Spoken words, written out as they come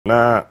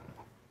Na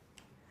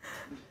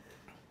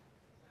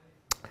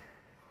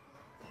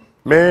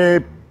me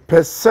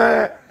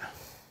pese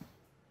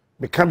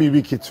me can be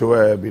wiki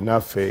to be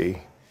na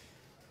fe.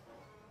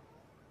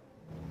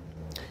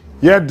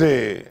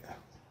 Yede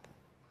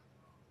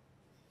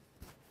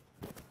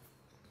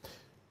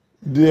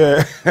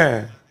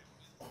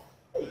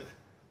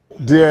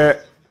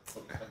dear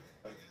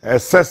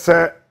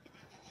assessor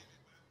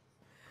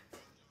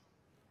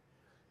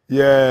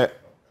yeah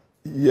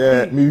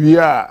me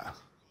are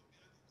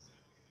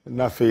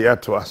na fe ya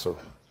to aso.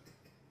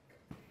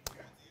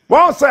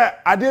 Well, sir,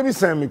 I did be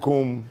send me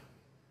come.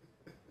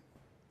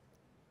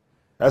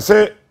 I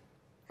say,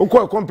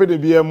 "Uko company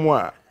be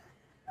moi.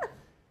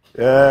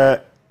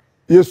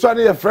 You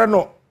study a friend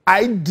no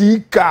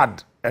ID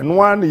card and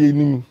one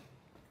yenim.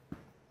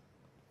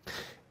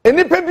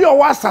 Any baby or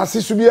was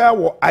assist be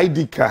a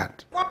ID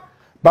card.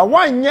 But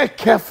one year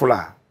careful.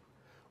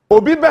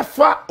 Obi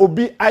befa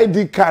obi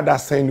ID card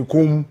assign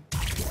come.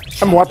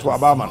 I'm what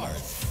about man.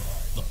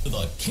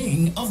 The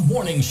king of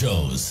morning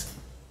shows.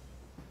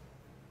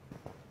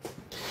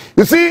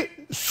 You see,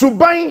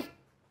 Subai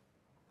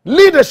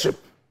leadership,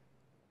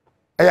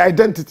 a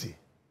identity.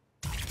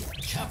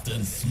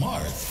 Captain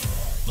Smart,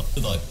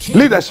 the king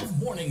Leadership,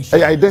 of morning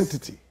shows. a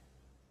identity.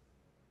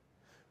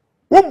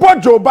 Who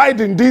bought Joe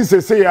Biden this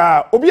say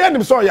obi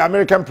anim so your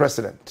American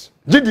president.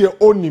 Gidi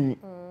onim.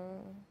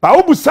 Ba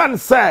obu san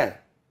say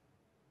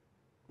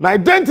na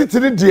identity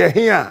ni de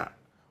here.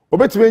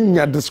 Obetime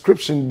nya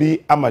description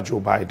be ama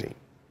Joe Biden.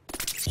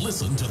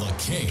 Listen to the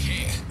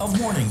king of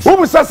morning shows.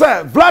 Who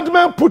say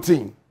Vladimir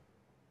Putin.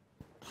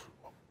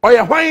 Or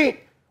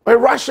a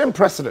Russian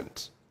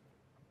president.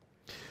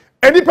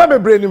 Any people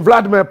brain in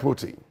Vladimir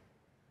Putin.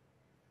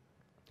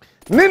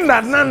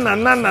 Na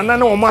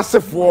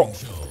massive war.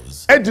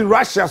 In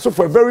Russia so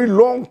for a very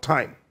long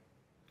time.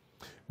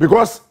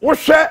 Because we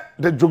share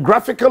the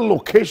geographical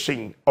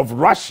location of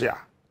Russia.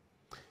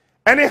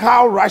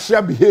 Anyhow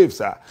Russia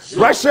behaves.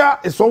 Russia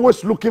is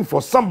always looking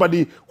for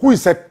somebody who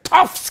is a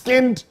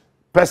tough-skinned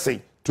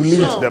person to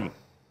lead them.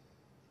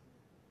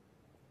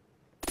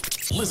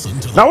 Listen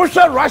to Now we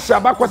share Russia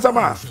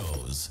bakwasama.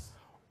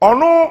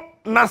 Ono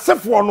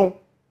nasefo no.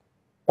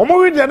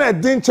 Omo we dey na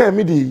dinche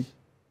midi.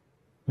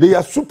 They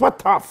are super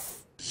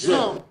tough.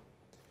 Sure.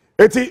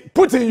 Eti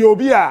put in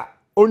yobia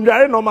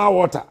onware normal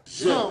water.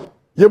 Sure.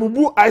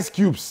 Yebubu ice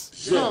cubes.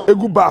 Sure.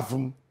 Egu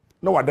bafum.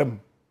 No wadem.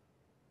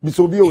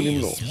 Bisobi onim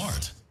no.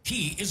 Smart.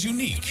 He is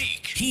unique.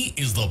 He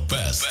is the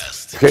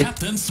best. Okay.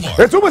 Captain Smart.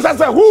 Eti we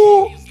say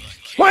who?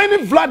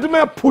 When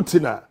Vladimir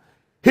Putin,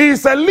 he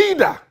is a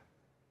leader.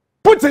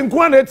 Putin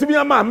kwana etimi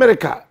ama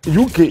America,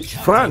 UK,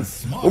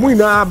 France. Omu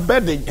ina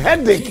bedding,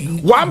 headache,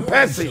 one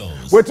person.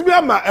 Wetimi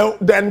ama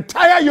the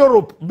entire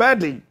Europe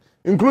bedding,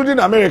 including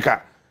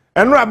America.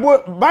 And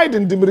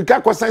Biden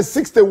America cost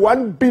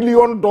 $61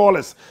 billion.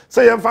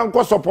 Say yemfa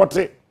nko support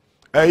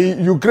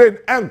Ukraine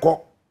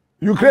enko.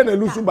 Ukraine a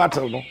lose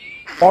battle no.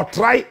 Or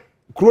try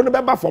krone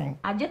beba from.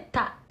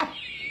 Ajeta.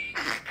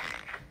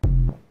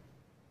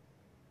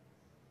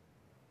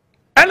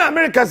 And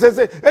America says,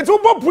 it's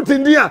what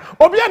Putin there.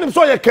 Obianim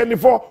so ye kenny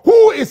for.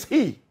 Who is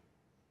he?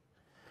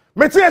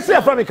 Me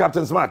say from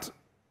Captain Smart.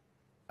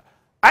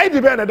 I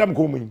depend on them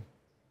coming.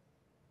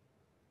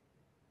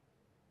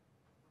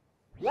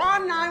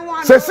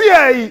 191.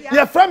 Say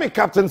ye from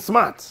Captain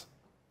Smart.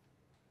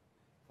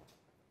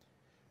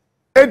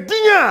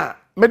 Edinya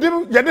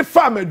medim ye de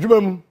farm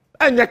adwumam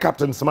anya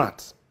Captain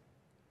Smart.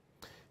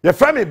 Ye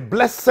from me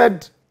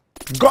blessed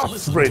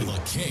Godspring.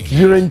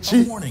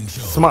 Yirenchi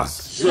Smart.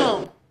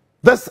 Sure.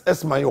 This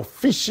is my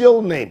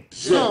official name.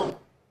 Sure.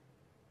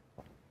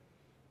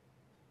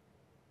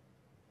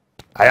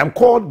 I am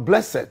called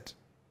Blessed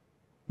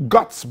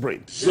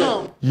Godspring.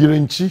 Sure.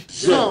 Yirenchi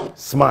Sure.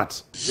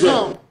 Smart.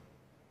 Sure.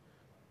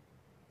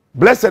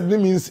 Blessed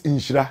means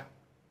inshira.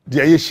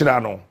 Dia ye shira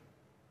no.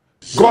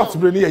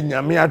 Godspring ye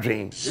nyame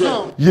adwen.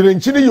 Sure.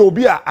 Yirenchi ni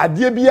obi a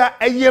ade bia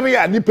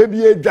eyere a nipa bi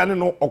adwane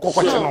no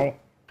okokokye no.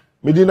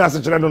 Medina se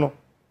kire no.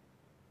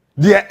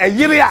 Dia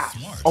eyere a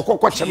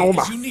okokokye no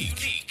ba.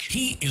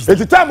 He is It's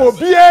the time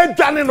obi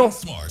adwane no.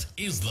 Smart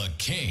is the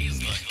king.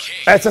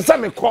 Ese se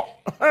me ko.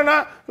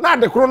 Na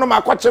de kro no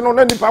makokye no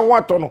na nipa ho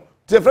ato no.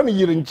 Tie fra me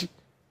Yirenchi.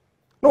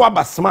 No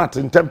aba smart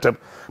in temtem.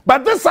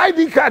 But this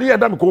ID card here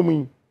that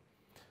coming.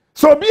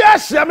 So be a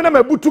shame na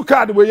my butu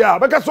card we ya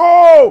because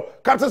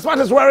Captain Smart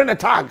is wearing a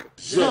tag.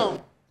 Sure.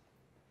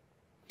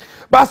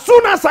 But as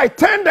soon as I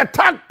turn the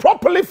tag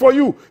properly for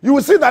you, you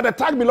will see that the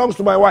tag belongs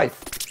to my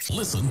wife.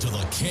 Listen to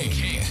the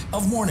king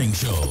of morning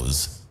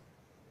shows.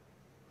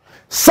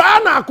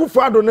 Sana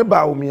Akufo-Addo ne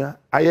ba umia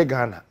aye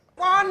Ghana.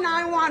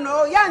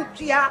 191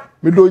 yantia.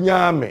 Me do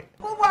nyame.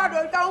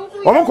 Akufo-Addo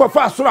donsu. Omo ko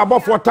fa soro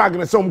abofo tag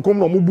ne se omkom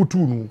no mo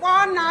butu nu.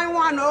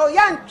 191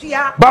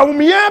 yantia. Ba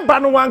umia ba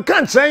no wan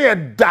kan kire ye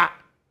da.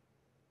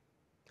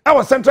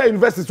 Our Central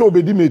University so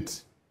obedi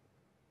mate.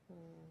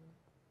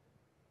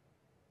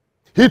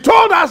 He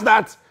told us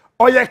that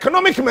our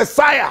economic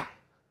messiah,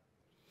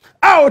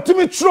 our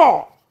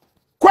Timichro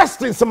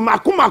questions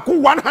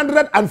maku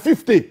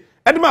 150.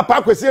 Edma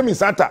pa kwesi mi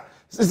sata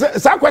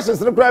Some questions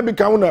the crowd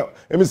become na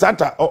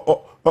emisata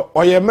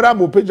or ye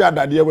mrabo peja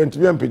that ye went to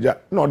be peja.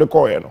 No, the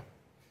call no.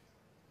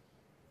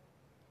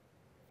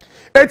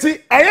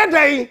 Eti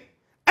ayadai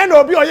and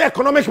obi or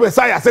economic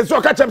messiah says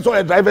so catch him so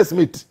a driver's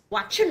meet.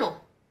 Watch you know.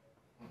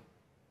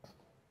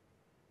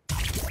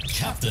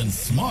 Captain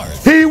Smart.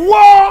 He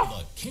wore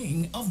The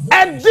king of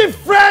a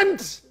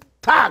different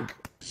tag.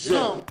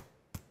 So.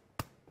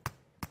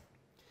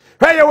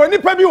 Hey, when you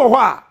pay me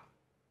wa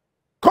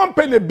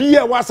company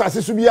beer was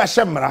as to be a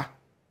shamra.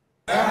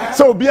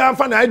 So be a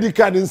fan ID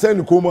card in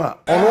San Coma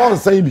on one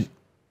side.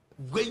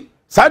 Wait,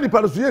 Sadi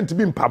Palusian to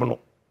be in Pablo.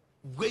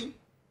 wait.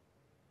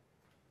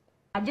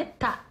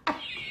 Ajeta.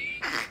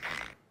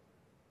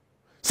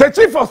 Say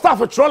chief of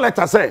staff a troll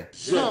letter say.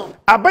 So.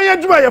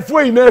 Abaya Juma ya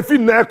fue in a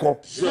fin neko.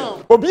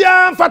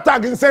 Obia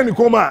fatag in San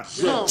Coma.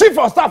 Chief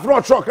of staff no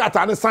truck at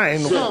an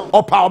sign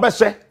or power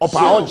beshe or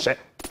power she.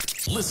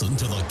 Listen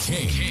to the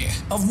king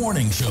of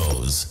morning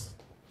shows.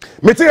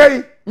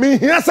 Meti me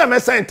hear some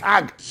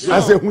tag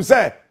and say who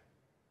say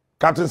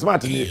Captain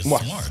Smart He is ni mo.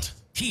 smart.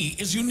 He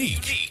is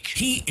unique.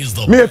 He is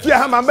the Me if you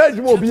have my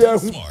bedroom obia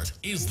who. Smart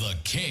is the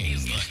king.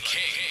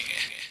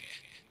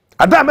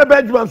 Adam me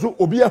bedroom so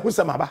obia who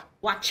say maba.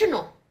 Watch you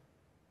know.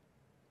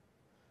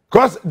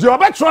 Cause the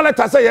other troll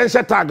letter say yen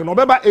share tag no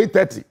beba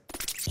 8:30.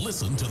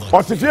 Listen to the Or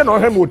if you know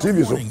him on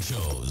TV so. morning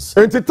shows.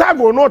 Enti tag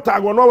or no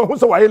tag or no who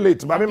say why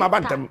late but me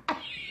mabantem.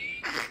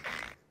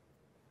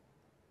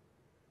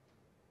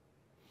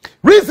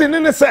 Reason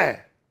in the say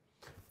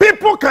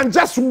people can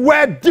just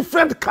wear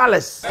different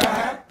colors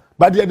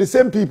but they are the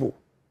same people.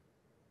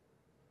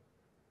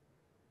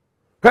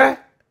 Hey,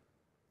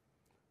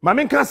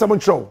 Mami can someone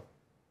show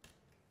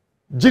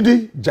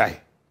Gidi Jai.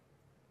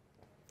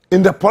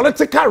 In the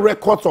political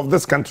records of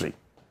this country,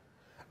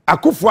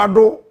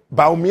 Akufo-Addo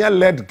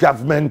Bawumia-led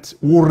government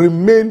will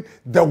remain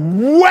the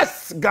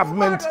worst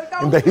government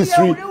in the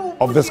history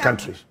of this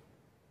country.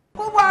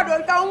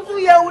 Akufo-Addo don't do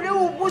you with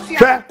the bush.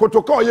 Hwɛ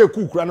kotoka ɔyɛ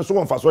kukura no so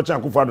wɔn fa so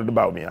kyɛn Akufo-Addo de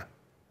Bawumia.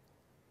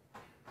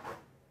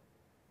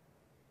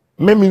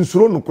 Me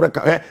nsuro no kura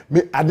ka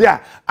me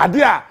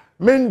ade a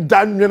me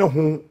nda nwene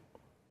ho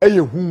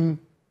ɛyɛ hu.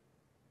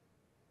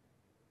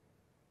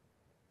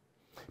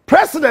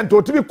 President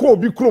otibi ko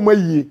obi krom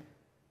ayie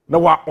na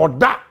wa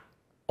oda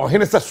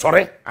ohene se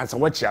sore ansa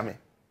wa chia me.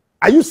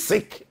 Are you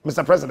sick,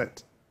 Mr.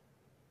 President?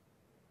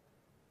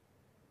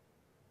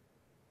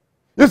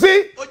 You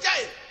see,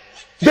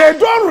 they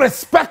don't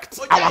respect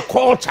our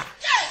culture.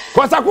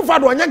 Because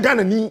Akufo-Addo onye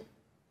Ghana ni.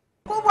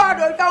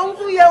 Akufo-Addo don't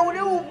do you with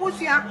the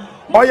bush.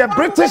 Or a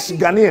British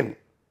Ghanaian.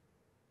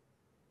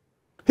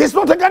 He's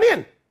not a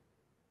Ghanaian.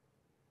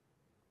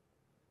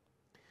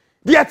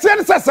 The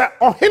attorney says,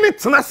 ohene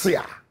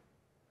tenasia.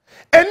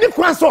 Any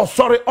kwanso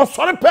sorry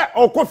pe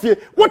okofie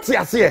what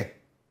you say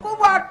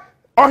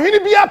ohini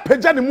bia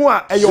peja ne mu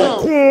a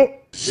eyoko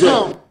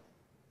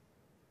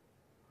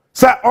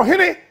sa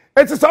ohini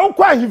eti sa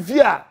ukwa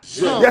hivie a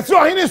yesi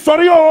ohini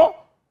sorry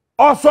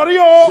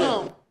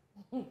o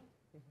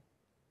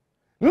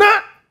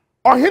na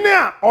ohini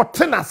a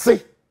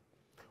otenase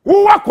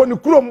wo wakọ ne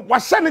kurom wa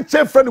hye ne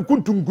chefe ne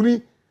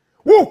kuntunkuni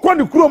wo kọ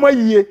ne kurom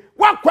ayiye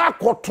wakọ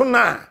akoto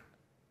na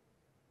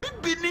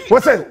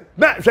what say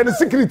na hwe ne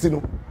security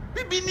no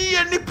Bibini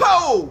and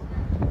Nipo.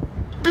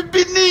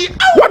 Bibini.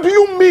 What do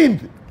you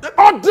mean?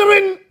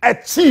 Ordering a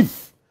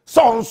chief.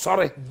 So I'm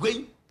sorry.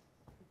 Wait.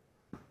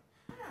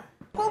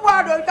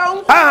 Akufo-Addo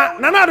don't.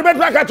 Nana the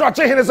better catch your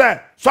chicken say.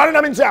 Sorry,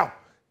 na mincha.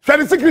 Share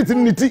the secret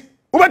in niti.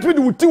 Ubet me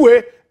the wuti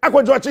we.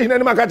 Akwa jo chicken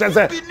ni makacha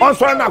say. On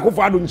sorry na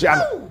Akufo-Addo nchia.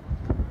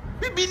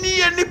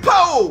 Bibini and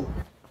Nipo.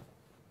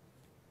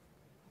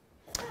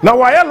 Na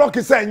why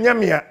lucky say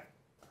nyamia.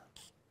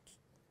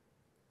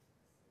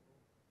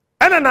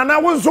 Ena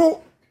nana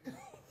wonso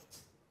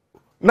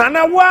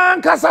Nana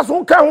wan kasa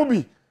so ka ho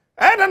bi.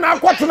 Na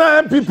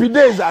akotena MPP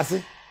days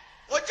ase.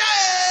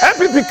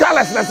 MPP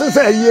colors na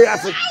say ye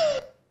ase.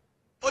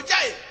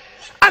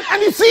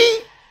 And you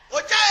see,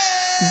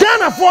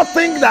 Ghana for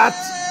think that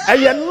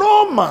a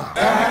normal.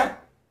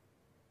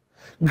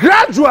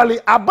 Gradually,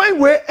 aban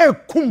we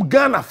kum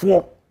Ghana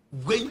for.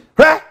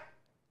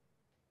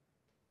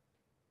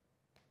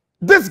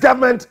 This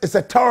government is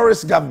a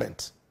terrorist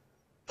government.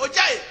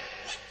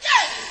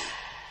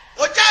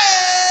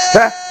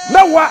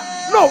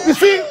 No, you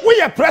see, we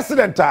are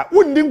president.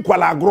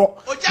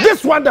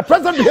 This one, the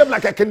president behave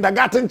like a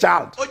kindergarten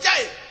child.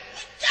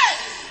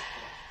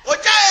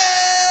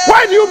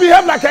 Why do you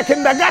behave like a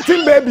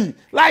kindergarten baby?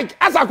 Like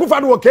as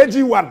Akufo-Addo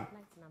KG1.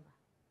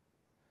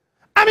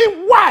 I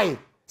mean, why?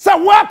 So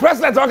why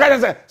president?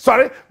 Okay,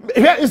 sorry.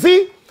 Here, you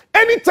see,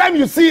 anytime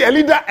you see a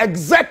leader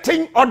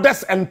exerting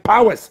orders and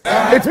powers,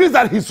 it means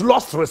that he's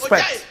lost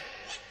respect.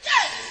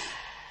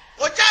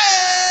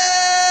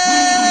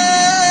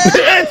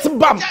 It's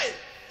bam.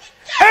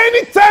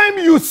 Anytime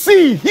you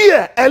see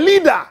here a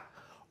leader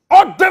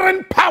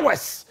ordering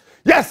powers,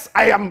 yes,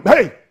 I am.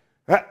 Hey,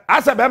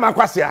 as a bema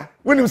kwasia,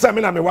 when you say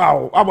me na me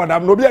wow,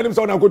 abodam no be anim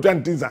say na ko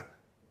 20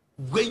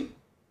 Wait.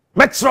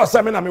 Metro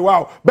say me na me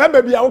wow.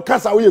 Bembe bia wo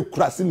kasa wo ye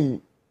kurase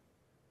ni.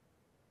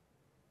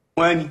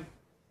 Wani.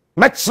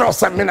 Metro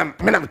sa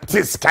menam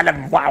tis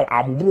kalem wow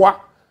aboa.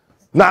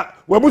 Na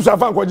wabusu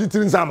afa kwaji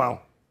tiri nsama.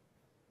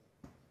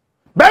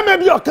 Be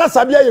maybe your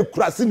kasa bia ye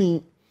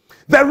kurasini.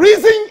 The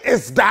reason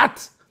is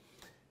that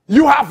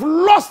you have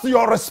lost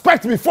your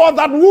respect before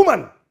that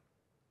woman.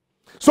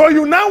 So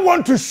you now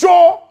want to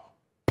show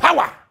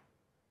power.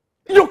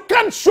 You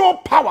can't show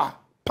power.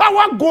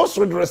 Power goes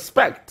with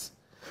respect.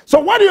 So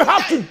what you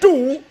have to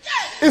do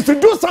is to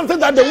do something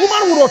that the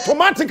woman would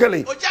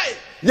automatically.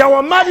 Ya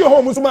wa mari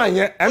ho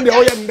musumanye and the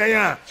oya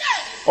ndan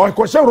o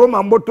ko she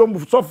Roman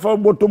bottom so for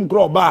bottom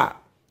kroba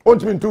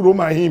ontimi to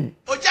Roman him.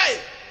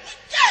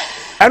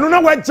 Enu na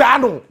wa ja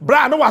no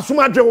bra na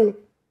wasoma dwewo.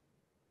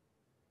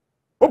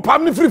 O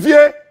pam ni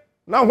frifie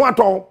na ho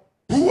ato.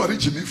 Who are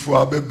Jimmy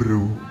for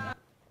abebrew?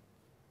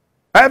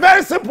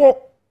 Very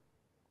simple.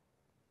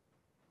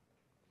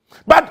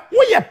 But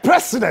we are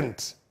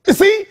president. You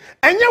see,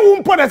 and you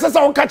won't put a sense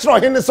of catch or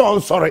him so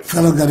sorry.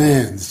 Fellow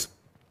Ghanaians.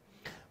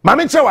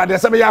 Mammy Chewa,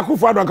 there's some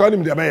Akufo-Addo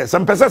calling the mayor.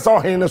 Some person saw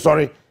him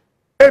sorry.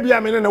 Maybe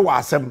I'm in a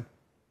wasem.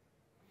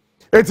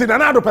 It's in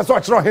another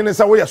person saw him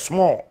so we are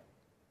small.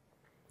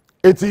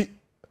 It's be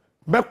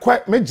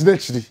quite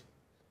majorly.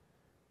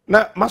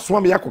 Now,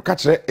 Maswami Yako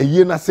catch a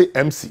year na say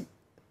MC.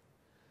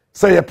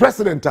 Say a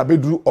president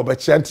Abedru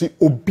Obechanti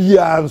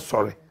Obia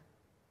sorry.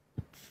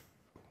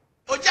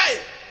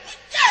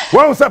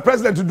 What was the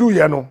president to do,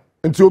 you know?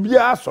 Until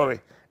Obia sorry.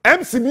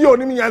 MCB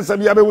on him answer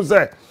me abe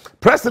say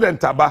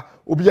president Aba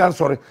Obia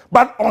sorry.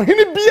 But on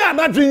him bia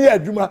na dream here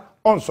adwuma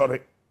on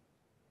sorry.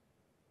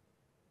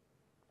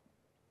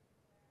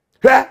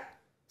 He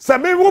say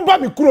me wo ba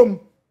me krom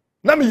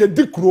na me ye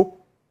di kro.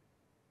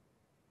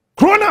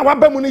 Kro na wa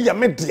ba mu ni ye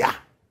me dia.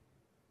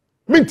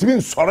 Me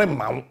ntimi sorry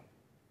ma.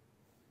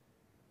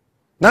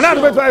 Nana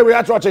do beto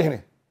we church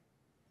hene.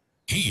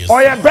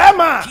 Oye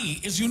Bema.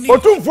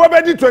 Otumfo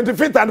be di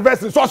 25th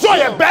anniversary. So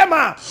oye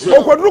Bema.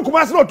 Okodru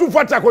kumasi no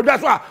otumfo ta kodwa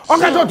so a.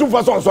 Onka to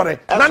otumfo so sorry.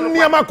 Na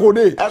niam ko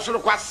dey. Esoro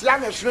kwasia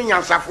na esoro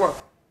nyansafo.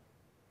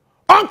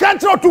 Onka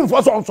to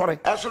otumfo so sorry.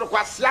 Esoro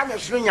kwasia na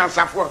esoro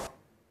nyansafo.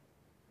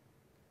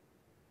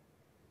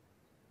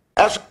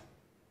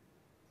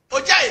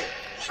 Ojai.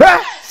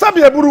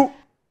 Sabi eburu.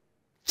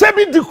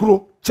 Chebi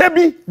dikro.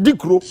 Chebi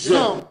dikro.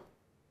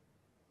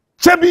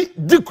 Chebi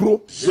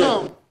dikro.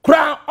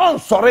 Kra on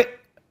sorry.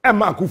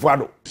 Emma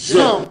Akufo-Addo.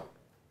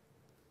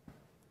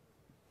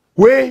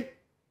 We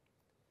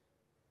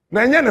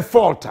na the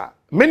fault.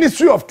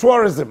 Ministry of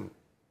Tourism,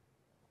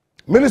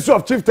 Ministry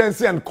of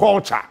Chieftaincy and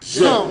Culture.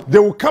 They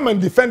will come and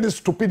defend this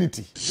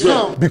stupidity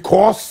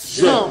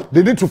because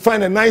they need to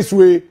find a nice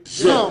way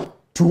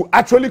to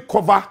actually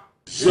cover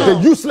the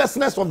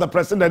uselessness of the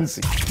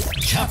presidency.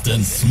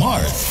 Captain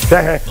Smart.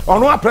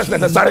 Onua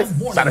president, sorry.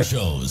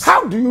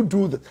 How do you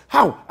do that?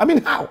 How? I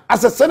mean, how?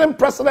 As a Senate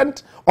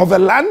president of a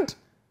land?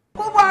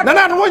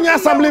 No,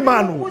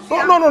 assemblyman.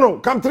 No.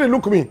 Come through,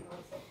 look me.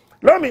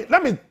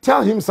 Let me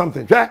tell him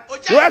something. Yeah?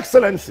 Your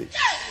Excellency.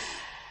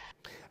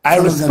 I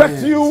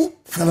respect you.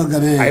 Fellow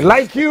Ghanaians. I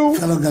like you.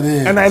 Fellow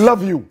Ghanaians. And I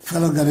love you.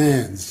 Fellow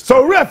Ghanaians.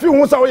 So we if you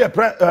want to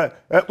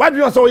say why do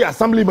you want to say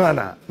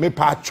assemblyman? Me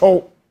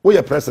pacho, we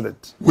are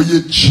president.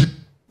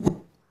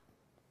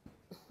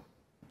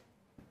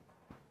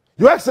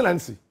 Your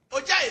Excellency.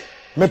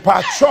 Me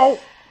pacho.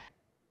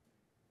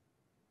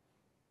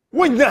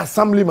 We are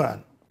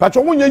assemblyman.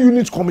 Pacho, we are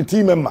unit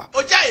committee member.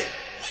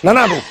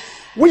 Nanado,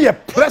 we are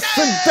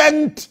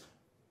president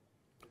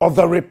of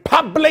the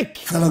Republic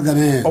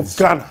of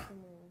Ghana.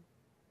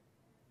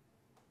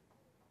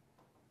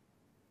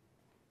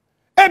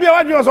 Ebia,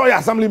 what do you say, your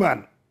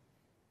assemblyman?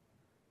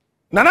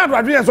 Nanado,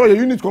 what do you say, your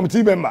unit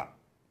committee member?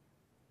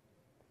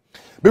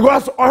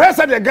 Because or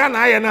said the Ghana,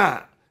 I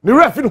na the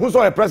referee who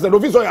saw a president,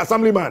 of your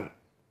assemblyman.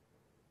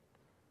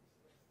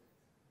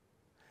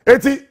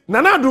 Eti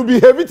Nanado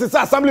behave to say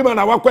assemblyman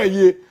na wakwa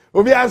ye.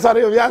 Obi answer.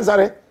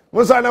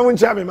 Musa na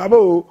wuncha me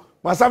mabo.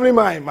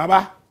 Assemblyman,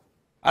 maba.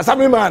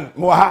 Assemblyman,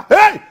 moha.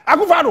 Hey,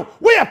 Akufo-Addo,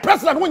 we are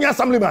president, we are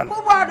assemblyman.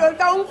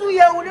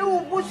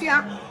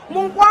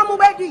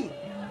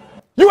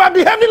 You are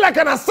behaving like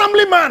an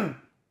assemblyman.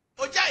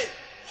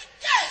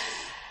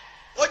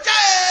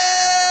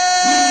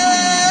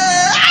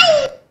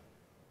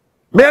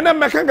 Me and them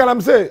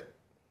mekangalam say,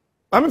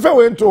 I'm fair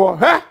way into her,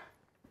 huh?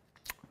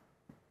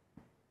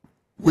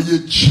 We are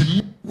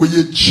Jimmy.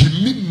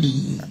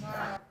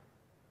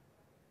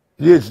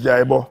 Yes,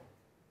 Jaibo.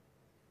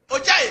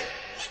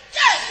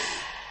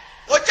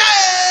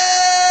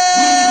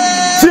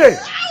 See,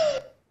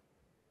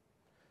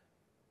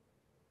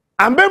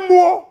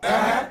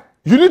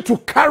 you need to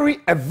carry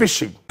a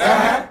vision,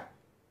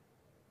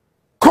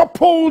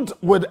 coupled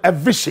with a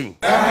vision,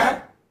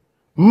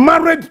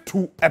 married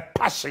to a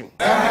passion.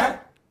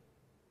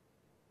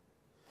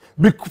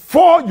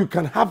 Before you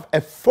can have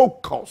a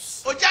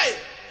focus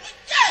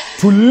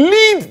to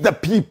lead the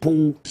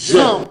people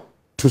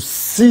to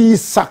see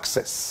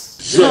success.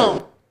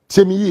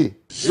 Temiye.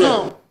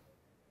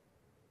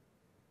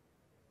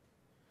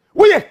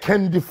 We are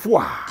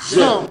Kendifua.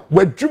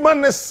 Where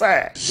human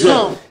say,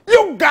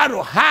 you got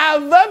to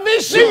have a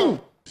vision.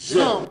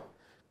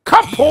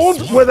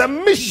 coupled with a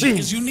mission,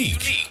 Is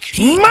unique.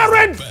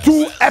 married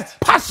to a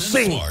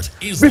passion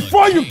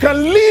before you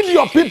can lead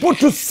your people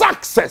to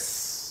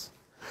success.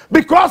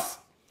 Because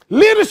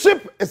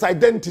leadership is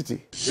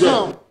identity.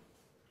 Sure.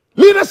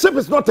 Leadership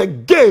is not a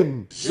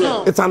game.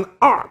 Sure. It's an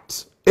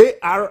art.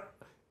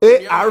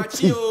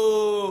 A-R-A-R-T.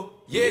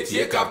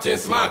 Captain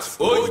Smart.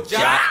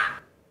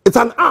 It's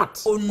an art.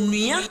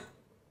 Onua.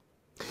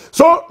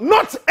 So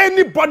not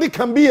anybody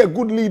can be a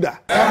good leader.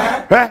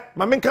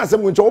 Mamen can say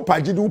when you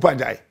opaji do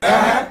upajai.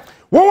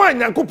 When one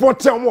Akufo-Addo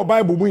tell me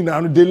Bible mu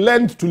ina they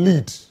learned to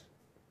lead.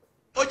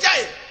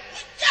 Ojai.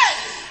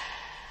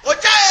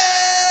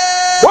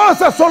 What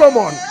was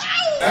Solomon?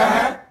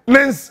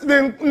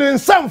 Nen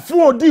some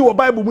four di wo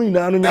Bible mu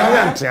ina no nyame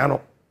antia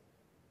no.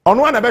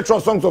 Onua na better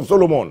songs of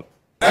Solomon.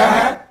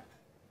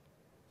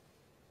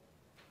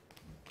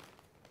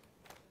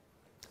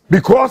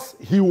 Because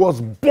he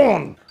was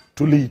born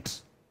to lead.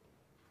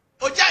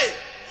 Ojai.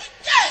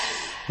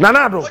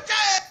 Nanado.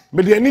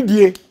 Me de ani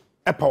die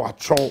e power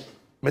chow.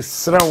 Me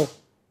srew.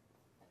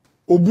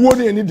 Obuo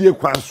de ani die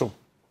kwan so.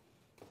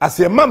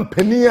 Ase man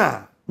pani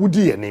a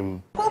wudi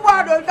anim.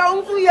 Akufo-Addo ka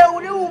unsu ye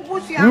uri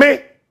ubusia.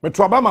 Me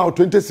to Obama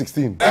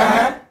 2016.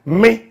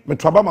 Me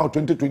to Obama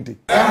 2020.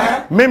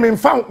 Me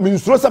found me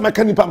nsuro sa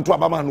mekanipa to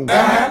Obama no.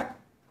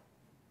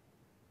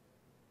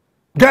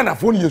 Ghana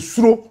phone ye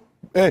suro.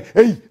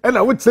 Hey, and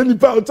I would send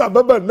you out to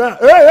Baba now.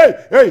 Hey.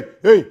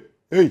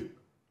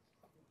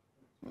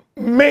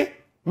 Me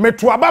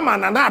to Obama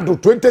Nanado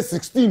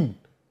 2016.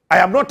 I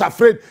am not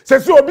afraid.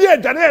 Says you be a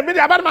Janelle, me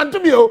the man to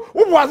be who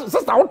was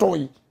sister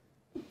Otoi.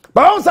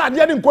 But also I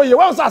didn't call you,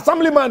 was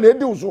assemblyman, they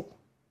do so.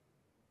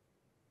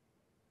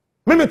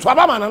 Me to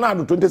Obama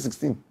Nanado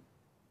 2016.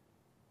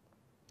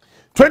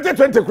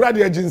 2020 crowd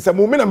the agents, a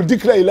moment I'm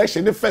declare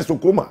election the first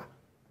Okuma.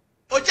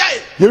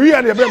 Ojai. You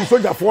and the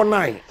soldier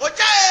 49.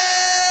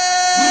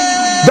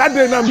 That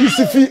day now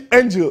Mississippi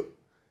Angel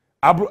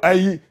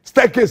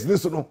staircase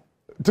this no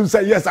to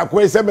say yes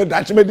I say me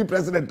that me the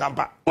president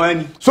tampa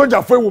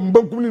soldier for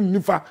mbankum ni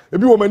nifa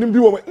ebi wo manim bi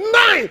wo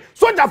 9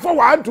 soldier for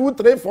 1 2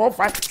 3 4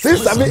 5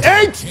 6 7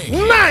 8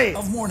 9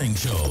 of morning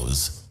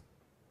shows.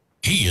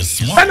 He is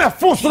smart. And a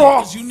full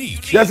straw. He is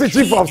unique. Yes, the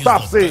chief of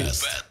staff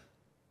says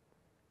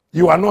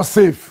you are not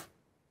safe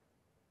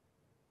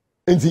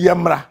into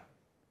Yamra.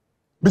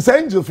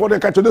 Beside Angel for the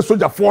catch the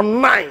soldier for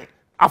 9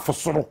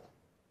 afosoro.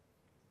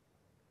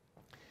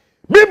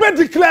 Bible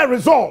declare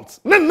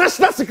results.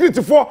 National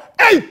security for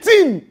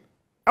 18.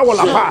 I will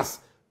pass.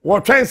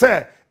 What train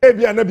say?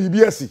 Ebia na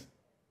BBS.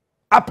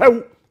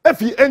 Ape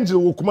efi Angel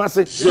wo kuma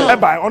se. E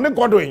by on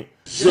Godwin.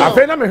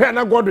 Ape na me hwe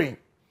na Godwin.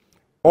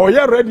 O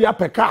ye ready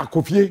apeka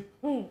akofie.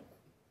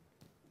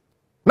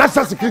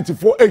 National security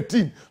for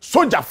 18.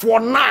 Soldier for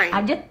 9.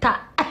 Ajeta.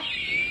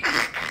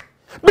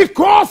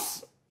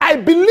 Because I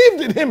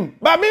believed in him.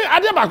 But me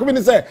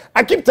Adebakumini say,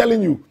 I keep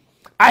telling you,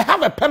 I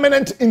have a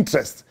permanent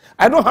interest.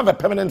 I don't have a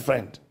permanent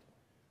friend.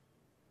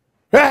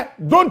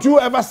 Don't you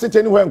ever sit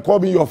anywhere and call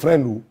me your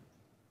friend.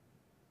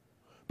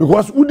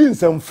 Because Udin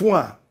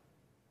Semfua.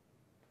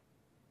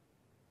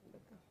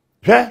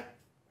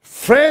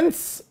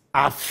 Friends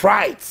are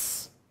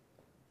frights.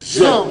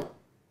 Sure.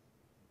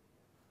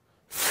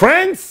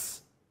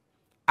 Friends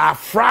are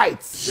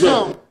frights.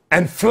 Sure.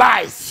 And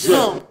flies.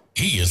 Sure.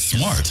 He is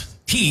smart.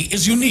 He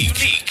is unique.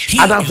 He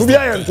Adam is Fubia the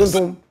and best.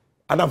 Tonton.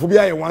 Adam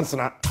Fubia once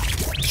na.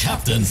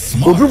 Captain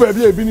Smart. Odu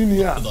baby e bini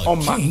ni a The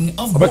oma. king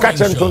of Obeka morning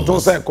chen Tonton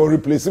shows. say ko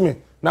replace me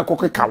na ko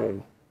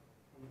kawo.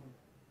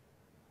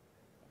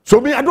 So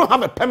me I don't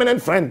have a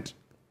permanent friend.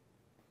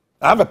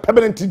 I have a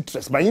permanent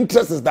interest. My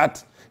interest is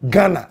that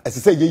Ghana, as I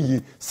say,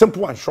 ye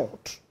simple and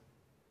short.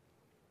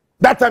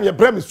 That time you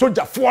bring me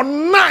soldier for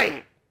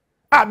 9.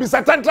 Be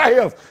Satanta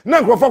Hills.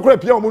 Now go for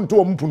crap here omuntu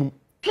ompunu.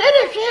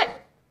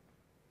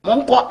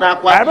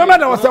 I remember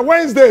there was a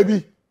Wednesday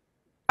be.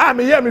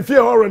 Me here me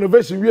fear all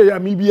renovation we ya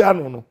me bia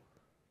no.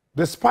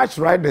 Dispatch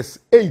riders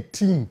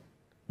 18.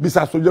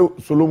 Bisa soldier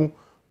Solomon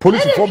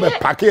police for me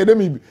pack here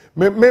me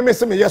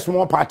say me yes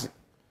small party.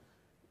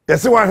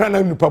 Yes one hand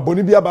na nipa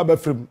boni bia ba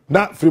frem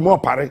na frem o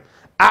pare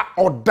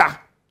order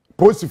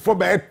police for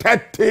me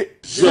 30.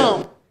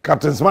 Sure.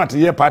 Captain Smart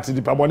here party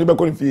the boni be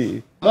kon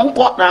fie.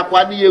 Monko na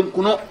akwade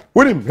yenkuno.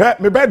 With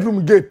him, me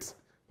bedroom gate.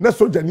 Na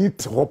soldier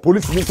need or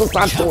police need to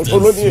stand for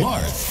Captain me.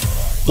 Smart.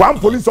 One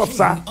police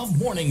officer Of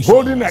morning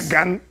holding a shows.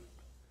 gun.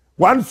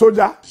 One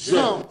soldier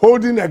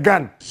holding a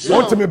gun.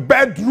 Onto me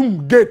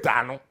bedroom gate.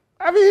 I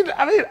mean,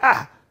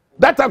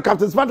 that time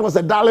Captain Smart was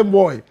a darling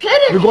boy.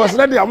 Because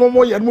then the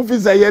more you move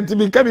is a yet to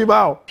be coming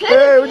out.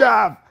 Hey, we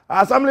have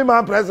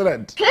Assemblyman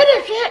President.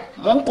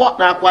 Monko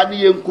na akwade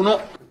yenkuno.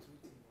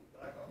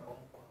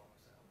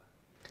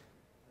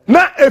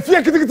 Now, if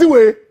you get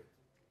way,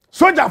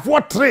 soldier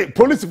for 3,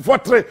 police for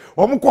 3,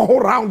 or mko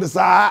hold round this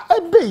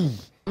be.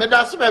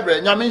 Medasi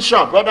bebre nyamin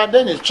shop brother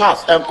Dennis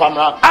Charles and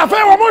Kwamra. Afa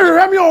wo mo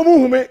hwehwe me o mu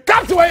hu me.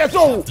 Captain why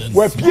so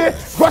we pie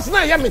because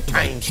na ya me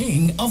time.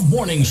 King of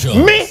morning shows.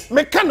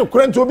 Me ka no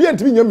kura nti obi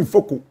antimi nya me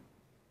foko.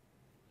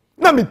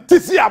 Na me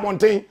tisi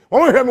abonten, wo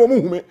mo hwehwe me o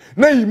mu hu me.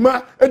 Na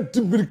yima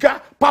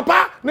edibirika,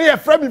 papa, na ye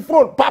fra me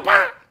phone,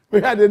 papa.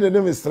 We had the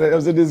name is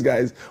these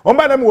guys. On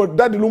by them with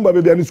Daddy Lumba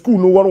baby and school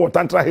no one was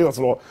Tantra Hills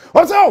law.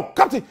 I say, oh,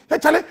 Captain, hey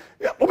Charlie,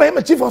 I'm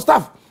a chief of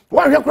staff.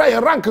 Why you cry a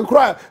rank and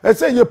cry? I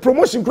say your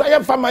promotion cry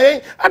for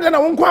my and then I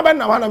won't come back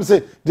now and I'm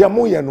say, dear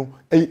Moyano,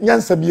 a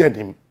Yansa be at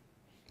him.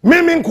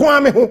 Miming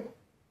Kwame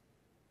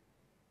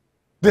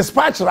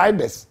dispatch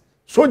riders,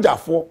 soldier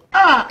for,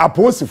 a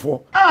post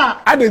for,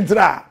 I didn't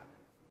try.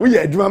 We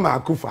are doing my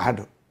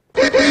Akufo-Addo.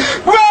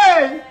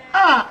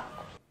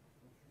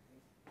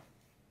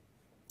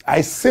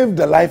 I saved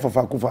the life of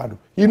Akufo-Addo.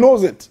 He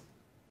knows it.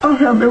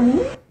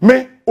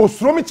 Me,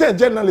 Osromi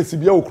journalist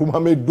be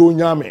okruma me do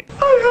nyame.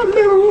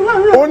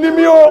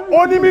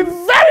 Only me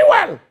very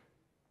well.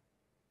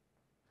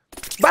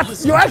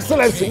 But Your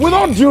Excellency, with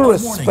all due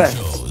respect,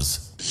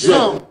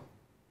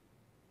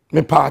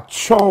 me pa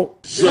chow,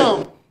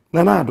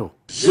 Nanado,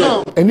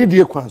 any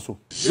dear kwanso,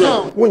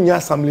 when you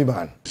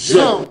assemblyman,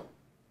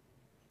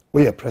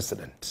 we are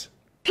president.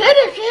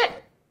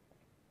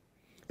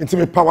 Into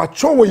me power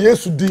chow we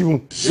yesu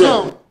dimu.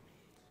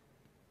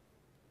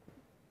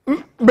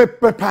 Me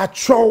pa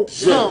chow.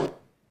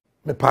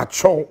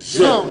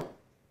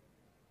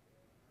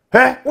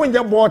 Hey, when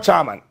you board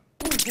chairman.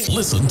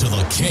 Listen to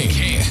the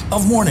king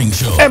of morning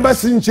show.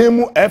 Embassy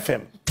Chemu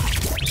FM.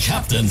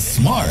 Captain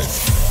Smart.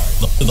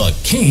 The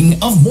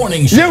king of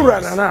morning show. You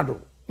run another.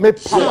 Me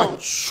power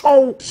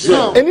chow.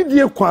 Any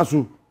dear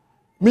kwansu.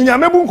 Me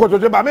nyamebu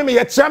nkotoje ba me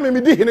ye chia me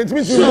di hene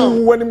ntimi si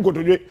wu anim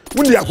nkotoje.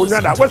 Wundi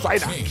akonya da west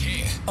side.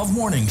 King of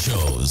morning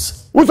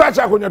shows. Wusa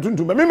acha akonya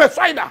tuntum me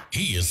side.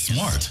 He is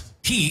smart.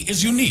 He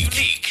is unique.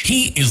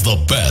 He is the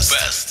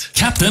best.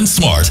 Captain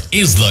Smart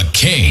is the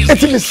king.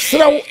 It is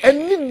slow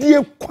any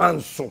dear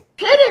kwanso.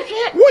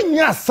 When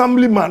you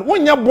assemblyman,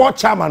 when you board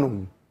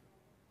chairman,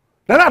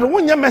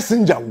 when you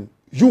messenger,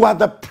 you are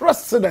the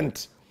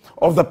president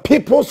of the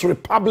People's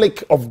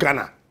Republic of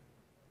Ghana.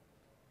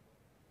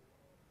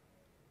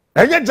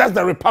 And yet just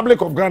the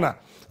Republic of Ghana,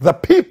 the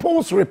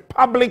People's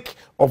Republic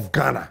of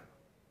Ghana.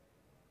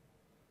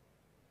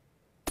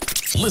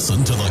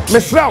 Listen to the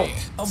Mr.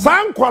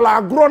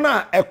 Sankwala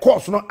Grona a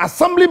course no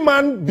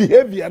assemblyman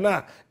behavior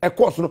na a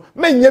course no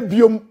menye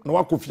biom na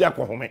wakofia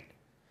kwa home.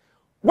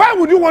 Why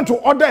would you want to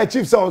order a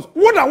chief sales?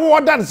 What are we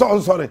ordered so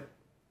sorry?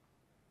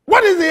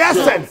 What is the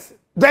essence,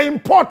 the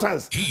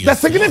importance, the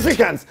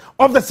significance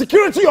of the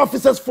security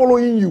officers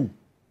following you?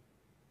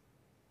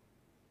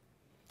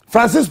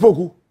 Francis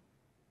Poku.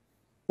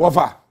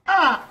 Wafa.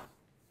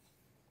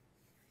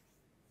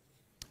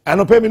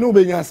 Ano pe me no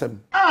be nyasem.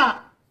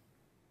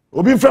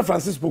 Obi Mfra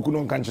Francis Poku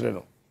no kan kire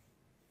no.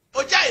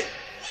 Ojai.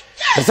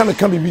 Esa me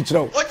kan bi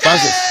kire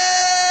Francis.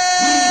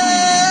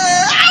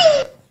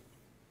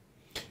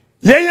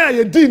 Yenya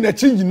ye di na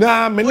chi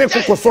nyina me ne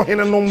kokoso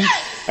hene nom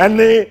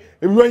ene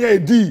ewianya ye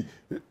di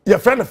your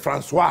friend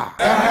Francois.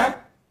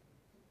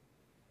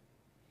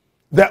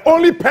 The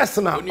only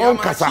person on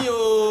kasa.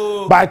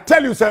 But I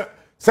tell you sir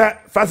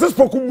Francis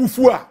Poku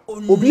bufu a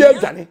obi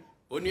adwane.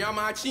 Onua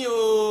machi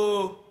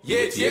o.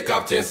 Ye tie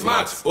Captain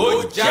Smart.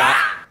 Oja.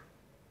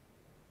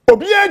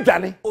 Obi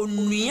adwane.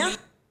 Onua.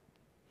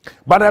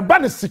 But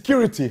about the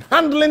security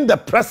handling the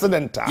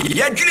president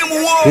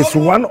is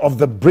one of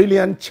the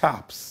brilliant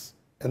chaps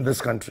in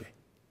this country.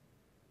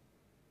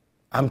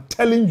 I'm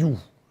telling you,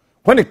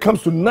 when it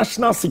comes to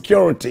national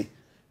security,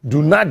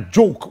 do not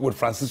joke with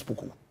Francis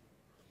Poku.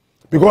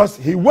 Because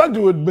he worked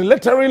with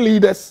military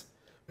leaders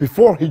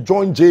before he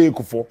joined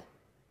Akufo.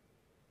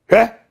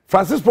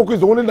 Francis Poku is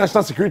the only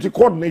national security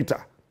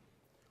coordinator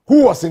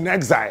who was in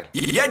exile.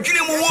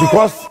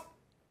 Because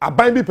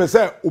Abambi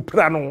Pese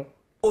Uprano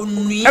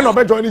and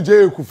Obe joined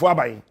Akufo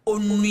Abayi.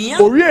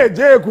 Oye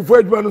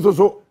Akufo Edwanu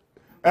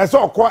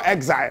so called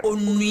exile.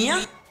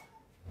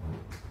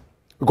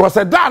 Because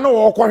a dano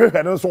or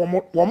quarter so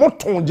one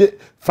tongue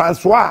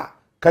Francois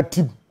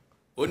Katib.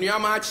 Onua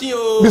machi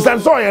o. Mr.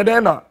 Soya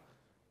then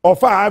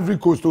offer Ivory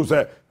Coast to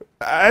say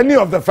any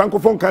of the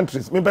francophone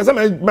countries. Me person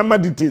remember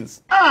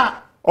details.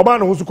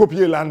 Obano who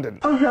copy London.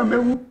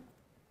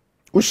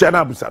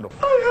 Ushana Busado.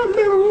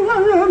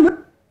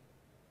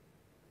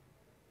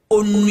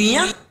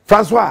 Onua.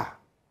 Francois.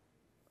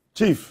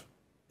 Chief.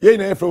 Ye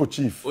na efro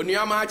chief.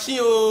 Onua machi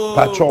o.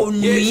 Pacho.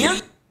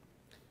 Onua.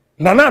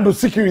 Nana do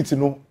security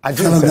no. I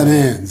just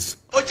said.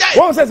 Ojai.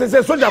 One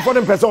says soldier for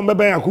them person be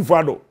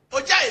Akufo-Addo.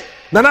 Ojai.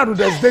 Nana do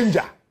there's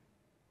danger.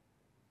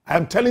 I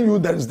am telling you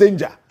there is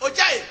danger.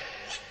 Ojai.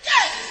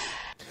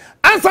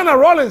 Answer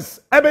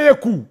Rollins ebeye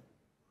coup.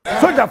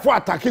 Soldier for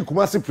attacking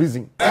Kumasi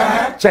prison.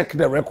 Check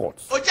the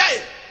records.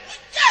 Ojai.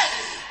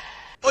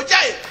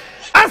 Ojai.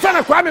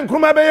 Answer Kwame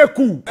Nkrumah ebeye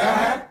coup.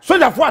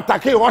 Soldier for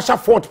attacking Osha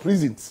Fort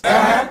prisons.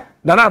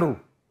 Nanado,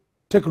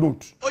 take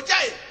note.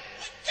 Ojai.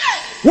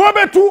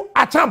 Wobetu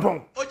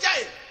Achampong.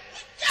 Ojai.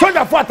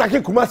 Soldier for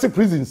attacking Kumasi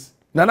prisons.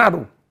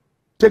 Nanado,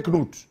 take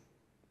note.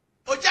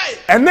 Ojai.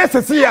 And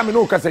necessarily I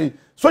know say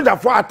soldier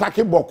for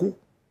attacking Boku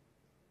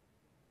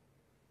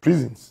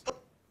prisons.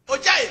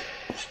 Ojai.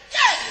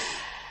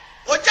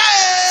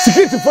 Ojai.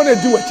 Security for the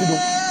do what you do.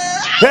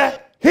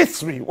 The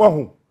history,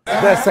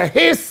 there's a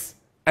his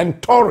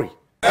and Tory.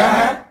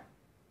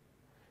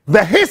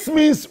 The his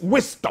means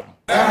wisdom.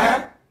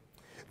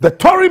 The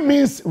Tory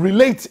means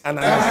relate and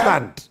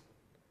understand.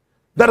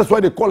 That is why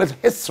they call it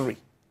history.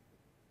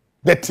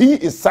 The T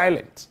is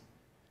silent.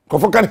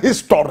 Kofokan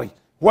history.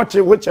 Watch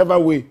it whichever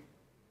way.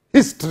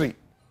 History.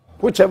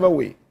 Whichever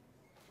way.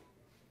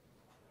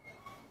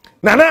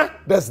 Nana,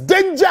 there's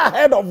danger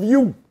ahead of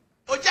you.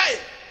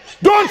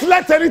 Don't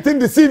let anything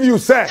deceive you,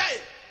 sir.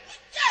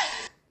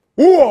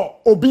 Who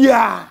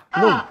obia?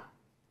 No.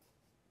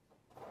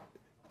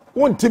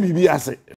 Won't be